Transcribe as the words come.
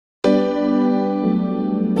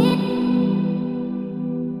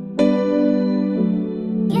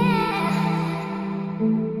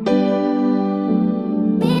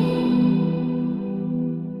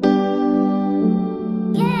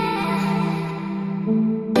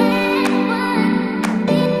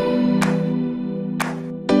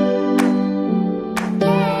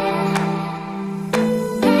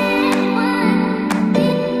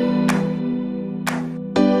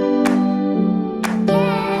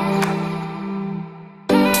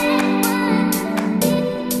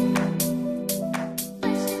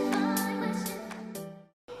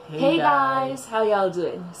guys, how y'all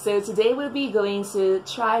doing? So today we'll be going to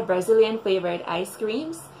try Brazilian flavored ice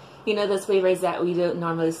creams. You know, those flavors that we don't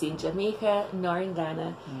normally see in Jamaica nor in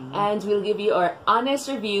Ghana. And we'll give you our honest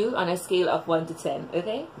review on a scale of 1 to 10,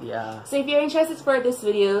 okay? Yeah. So if you're interested for this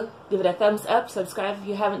video, give it a thumbs up, subscribe if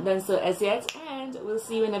you haven't done so as yet, and we'll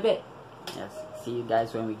see you in a bit. Yes. See you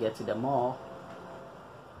guys when we get to the mall.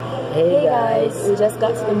 Hey guys, we just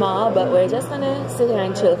got to the mall, but we're just gonna sit here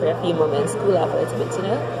and chill for a few moments, cool off a little bit, you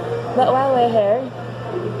know? But while we're here,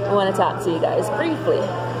 I want to talk to you guys briefly.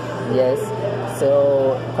 Yes.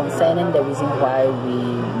 So concerning the reason why we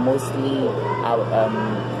mostly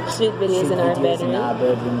shoot videos in our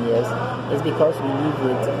bedroom, yes, is because we live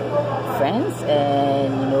with friends,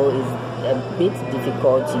 and you know it's a bit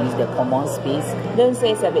difficult to use the common space. Don't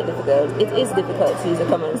say it's a bit difficult. It is difficult to use the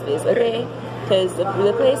common space, okay? Because the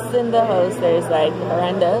places in the house, there's like a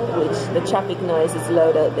veranda, which the traffic noise is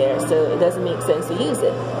loud out there, so it doesn't make sense to use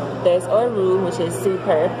it. There's our room, which is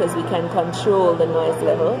superb because we can control the noise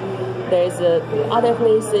level. There's other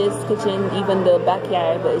places, kitchen, even the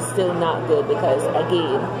backyard, but it's still not good because,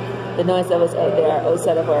 again, the noise levels out there are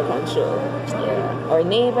outside of our control. Yeah. Our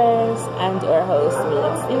neighbors and our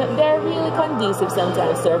housemates, you know, they're really conducive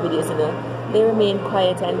sometimes to our videos, you know. They remain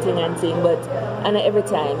quiet and ting, but and every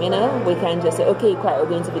time, you know, we can just say, okay, quiet, we're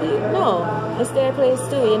going to video. No, it's their place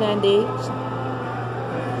too, you know, and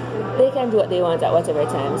they can do what they want at whatever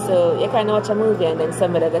time. So you can watch a movie and then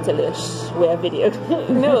somebody will tell you, shh, we're video.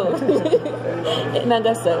 No, it's not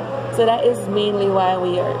that so. So that is mainly why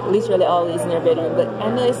we are literally always in our bedroom. But I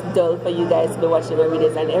know it's dull for you guys to be watching our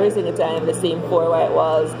videos, and every single time the same 4 white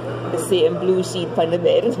walls, the same blue sheet on the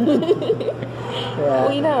bed. Yeah.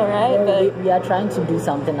 We know, right? Yeah, but we are trying to do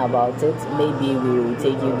something about it. Maybe we will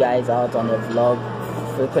take you guys out on a vlog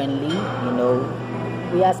frequently. You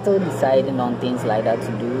know, we are still deciding on things like that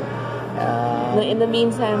to do. In the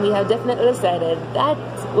meantime, we have definitely decided that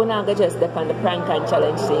we're not going to just step on the prank and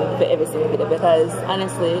challenge thing for every single video, because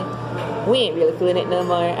honestly, we ain't really feeling it no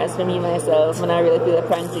more. As for me, myself, when I really feel a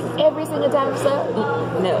prank thing every single time, so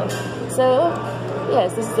no. So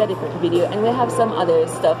yes, this is a different video, and we have some other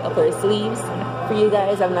stuff up our sleeves for you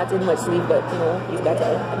guys. I'm not in much sleeve, but you know, he's got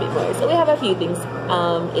a bit more. So we have a few things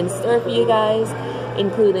in store for you guys,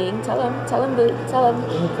 including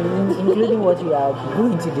including what we are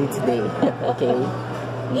going to do today. Okay,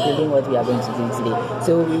 including what we are going to do today.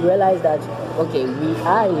 So we realized that okay, we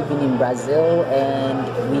are living in Brazil, and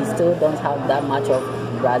we still don't have that much of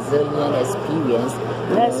Brazilian experience.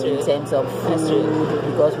 That's true. In terms of food,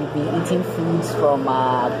 because we've been eating foods from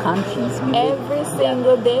countries. Every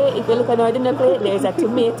single day, if you look at an ordinary plate, there's a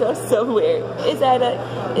tomato somewhere. It's either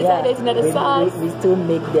it's not a sauce. We still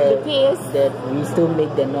make the paste. We still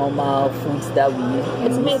make the normal foods that we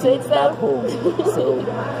use back home. So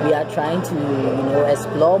we are trying to, you know,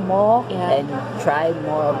 explore more and try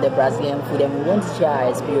more of the Brazilian food, and we want to share our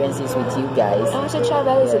experiences with you guys. And we should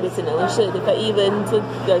travel a little bit, you know. We should, if I even to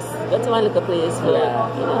just go to one little place for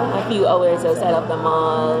you know, a few hours outside of the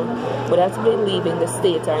mall without really leaving the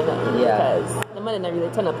state or nothing, because the money not really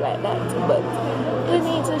turn up like that. But we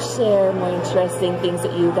need to share more interesting things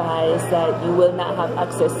with you guys that you will not have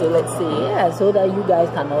access to, let's say. Yeah, so that you guys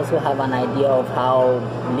can also have an idea of how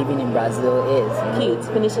living in Brazil is. Cute,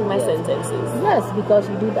 finishing my sentences. Yes, because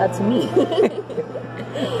you do that to me.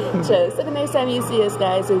 So the next time you see us,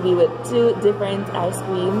 guys, will be with 2 different ice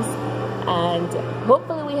creams, and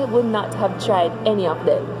hopefully we would not have tried any of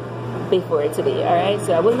them before today. Alright,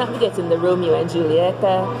 so I will not be getting the Romeo and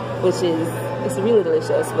Julieta, which is it's really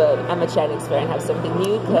delicious, but I'm gonna try next and have something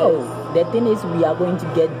new. No, the thing is, we are going to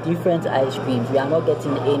get different ice creams. We are not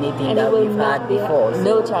getting anything that we've had before.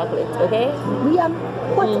 No chocolate, okay? We are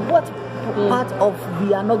what part of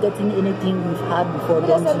we are not getting anything we've had before?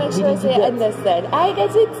 Just to make sure you understand. I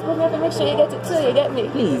get it, but we have to make sure you get it too. You get me?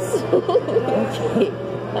 Please. Okay.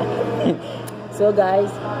 So guys,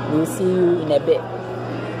 we'll see you in a bit.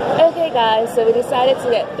 Okay guys, so we decided to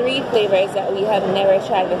get 3 flavors that we have never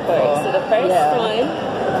tried before. So the first one,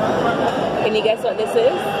 can you guess what this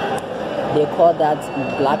is? They call that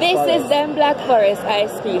Black Forest. This is them Black Forest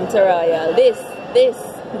ice cream to Royal. This.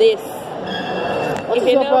 If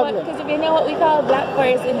you know what we call Black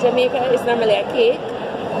Forest in Jamaica, it's normally a cake.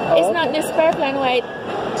 It's not this purple and white.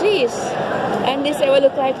 Jeez. And this will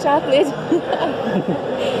look like chocolate.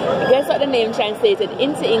 Guess what the name translated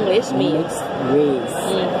into English means? Mixed race.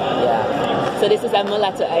 Yeah. So this is a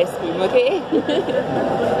mulatto ice cream, okay?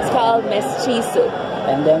 It's called mestizo.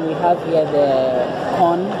 And then we have here the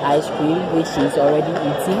corn ice cream, which is already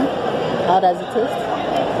eating. How does it taste?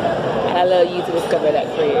 allow you to discover that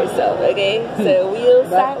for yourself, okay? So we'll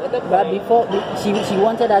start with the But before, she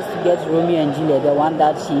wanted us to get Romeo and Juliet, the one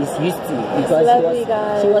that she's used to, because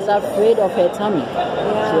she was afraid of her tummy.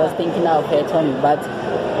 Yeah. She was thinking of her tummy, but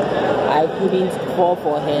I couldn't fall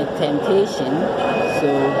for her temptation. So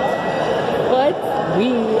what? We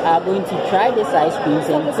are going to try this ice cream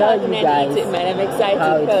and tell you guys I'm excited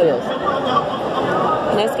how it feels.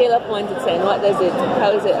 On a scale of 1 to 10, what does it?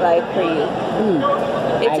 How is it like for you?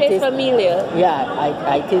 It tastes familiar. Yeah,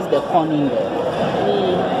 I taste the corn in there.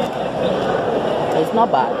 It's not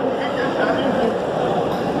bad.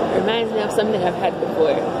 Reminds me of something I've had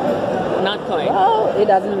before. Not corn. Well, it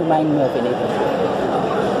doesn't remind me of anything.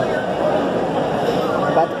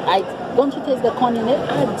 But don't you taste the corn in it?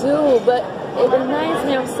 I do, but it reminds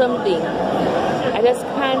me of something. I just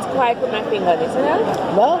can't quite put my finger on it, you know?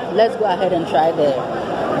 Well, let's go ahead and try the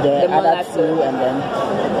other two, and then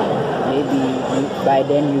maybe by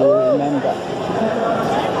then you will remember.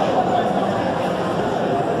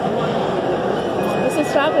 This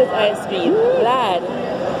is chocolate ice cream. Glad.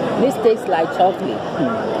 This tastes like chocolate.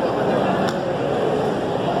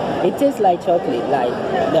 It tastes like chocolate, like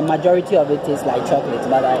the majority of it tastes like chocolate,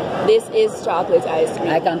 but this is chocolate ice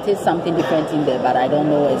cream. I can taste something different in there, but I don't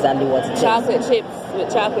know exactly what it is. Chocolate chips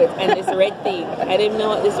with chocolate and this red thing. I didn't know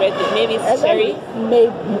what this red thing. Maybe it's cherry.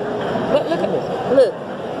 Maybe. But look at this. Look.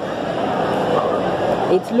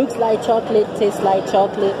 It looks like chocolate, tastes like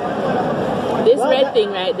chocolate. This red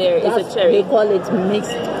thing right there is a cherry. They call it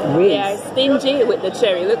mixed race. They are stingy with the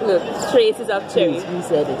cherry. Look, traces of cherry. We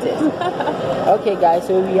said it is. Okay, guys,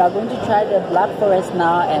 so we are going to try the Black Forest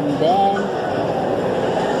now, and then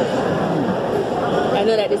I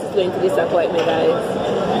know that this is going to disappoint me, guys.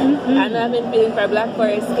 I know I've been feeling for Black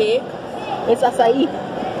Forest cake. It's acai.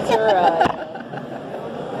 Right.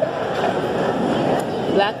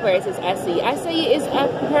 Black Forest is acai. Acai is a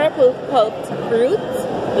purple pulped fruit,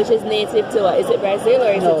 which is native to what? Is it Brazil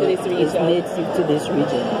or is it to this region? It's native to this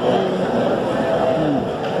region.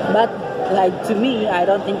 But like, to me, I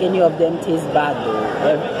don't think any of them taste bad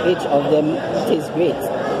though. Each of them tastes great.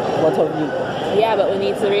 What of you? Yeah, but we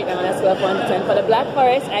need to rate them on a scale of 1 to 10. For the Black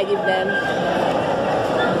Forest, I give them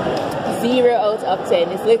 0 out of 10.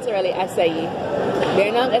 It's literally acai.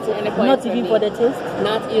 They're not getting any points. Not even for the taste?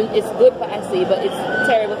 Not even. It's good for acai, but it's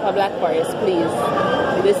terrible for Black Forest. Please,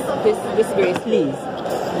 this grace, please.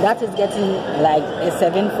 That is getting like a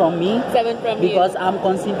 7 from me. 7 from because I'm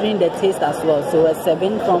considering the taste as well. So a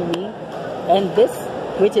 7 from me. And this,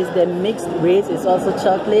 which is the mixed race, is also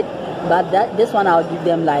chocolate. But this one I'll give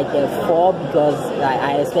them like a 4 because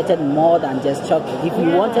I expected more than just chocolate. If we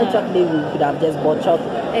wanted chocolate, we could have just bought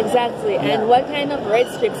chocolate. Exactly. Yeah. And what kind of red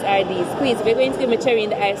strips are these? Please, if you're going to give me cherry in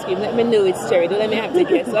the ice cream, let me know it's cherry. Don't let me have to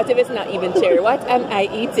guess. What if it's not even cherry? What am I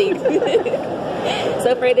eating?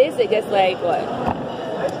 So for this, it gets like what?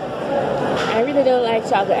 I really don't like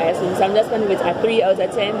chocolate ice cream, so I'm just going to give it a 3 out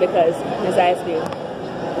of 10 because it's ice cream.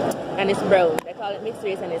 And it's brown. They call it mixed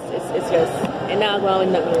race, and it's just, and now I'm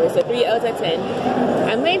going with nothing really. So 3 out of 10.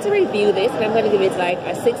 I'm going to review this, and I'm going to give it like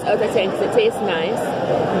a 6 out of 10 because it tastes nice,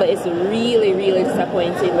 but it's really, really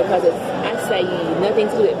disappointing because it's acai, nothing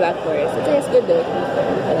to do with Black Forest. It tastes good though.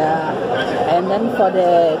 Yeah. And then for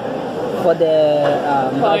the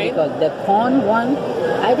corn one,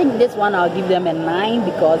 I think this one I'll give them a 9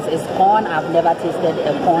 because it's corn. I've never tasted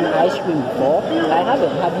a corn ice cream before. I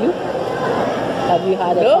haven't. Have you? Have you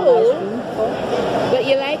had a corn ice cream before? But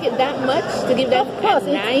you like it that much to give them a 9?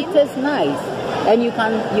 It tastes nice, and you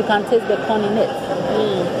can taste the corn in it.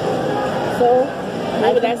 So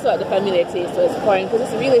maybe that's what the familiar taste was, corn, because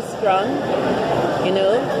it's really strong, you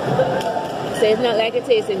know. So it's not like it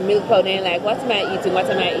tastes in milk powder and like, what am I eating? What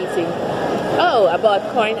am I eating? Oh, I bought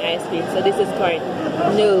corn ice cream, so this is corn.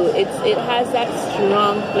 No, it has that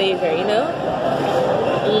strong flavor, you know.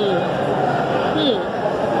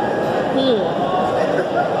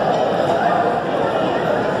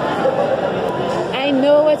 I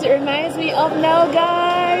know what it reminds me of now,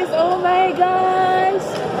 guys. Oh my gosh.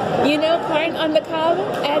 You know corn on the cob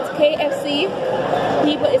at KFC?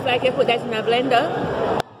 People, it's like you put that in a blender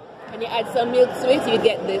and you add some milk to it, you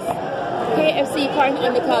get this. KFC corn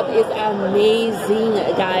on the cob is amazing,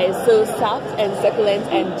 guys. So soft and succulent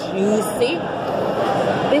and juicy.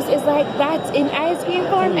 This is like that in ice cream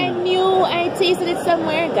form. I knew I tasted it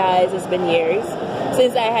somewhere, guys. It's been years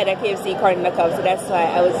since I had a KFC corn on the cob, so that's why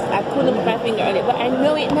I couldn't put my finger on it, but I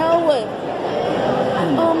know it now.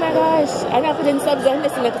 Oh my gosh, I'm not putting subs on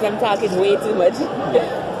this because I'm talking way too much.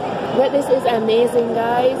 But this is amazing,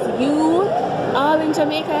 guys. You all in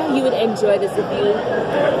Jamaica, you would enjoy this if you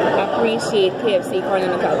appreciate KFC corn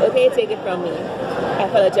on the cob. Okay, take it from me. I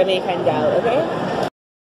follow Jamaican gal, okay?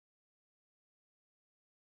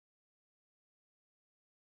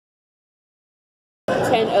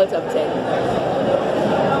 10 out of 10.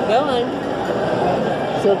 Go on.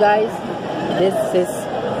 So guys, this is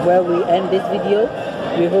where we end this video.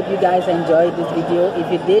 We hope you guys enjoyed this video.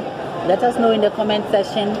 If you did, let us know in the comment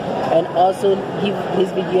section, and also give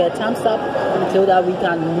this video a thumbs up so that we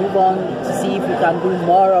can move on to see if we can do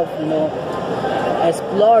more of, you know,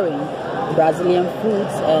 exploring Brazilian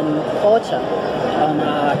foods and culture on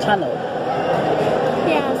our channel.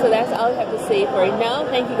 Yeah, so that's all I have to say for now.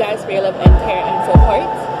 Thank you guys for your love and care and support.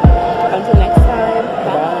 Until next time.